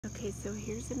Okay, so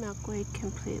here's a milkweed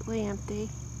completely empty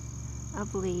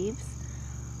of leaves.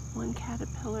 One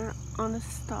caterpillar on a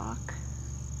stalk.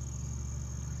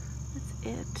 That's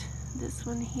it. This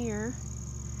one here,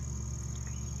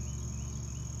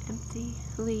 empty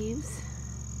leaves.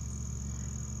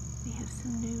 We have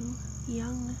some new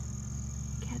young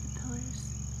caterpillars.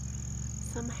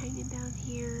 Some hanging down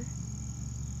here.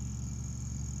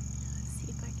 Let's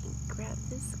see if I can grab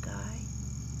this guy.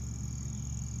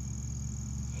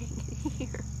 Hanging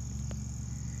here.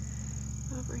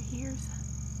 Over here's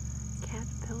a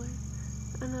caterpillar.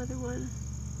 Another one.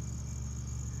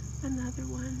 Another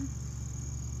one.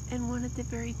 And one at the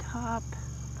very top.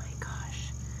 Oh my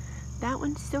gosh. That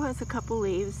one still has a couple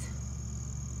leaves.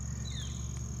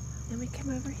 Then we come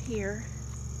over here.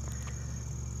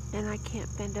 And I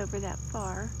can't bend over that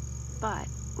far. But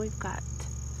we've got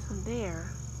some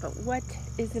there. But what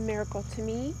is a miracle to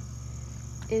me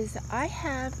is I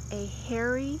have a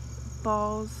hairy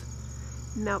balls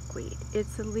milkweed.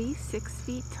 It's at least 6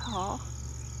 feet tall.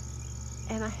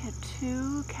 And I had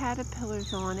 2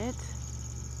 caterpillars on it.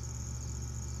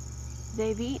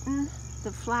 They've eaten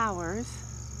the flowers.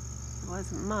 It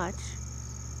wasn't much.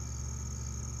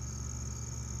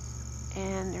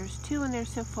 And there's 2 in there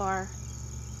so far.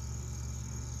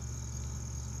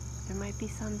 There might be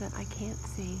some that I can't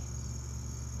see.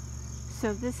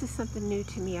 So this is something new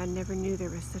to me. I never knew there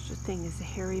was such a thing as a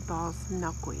hairy balls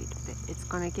milkweed. But it's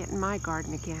going to get in my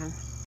garden again.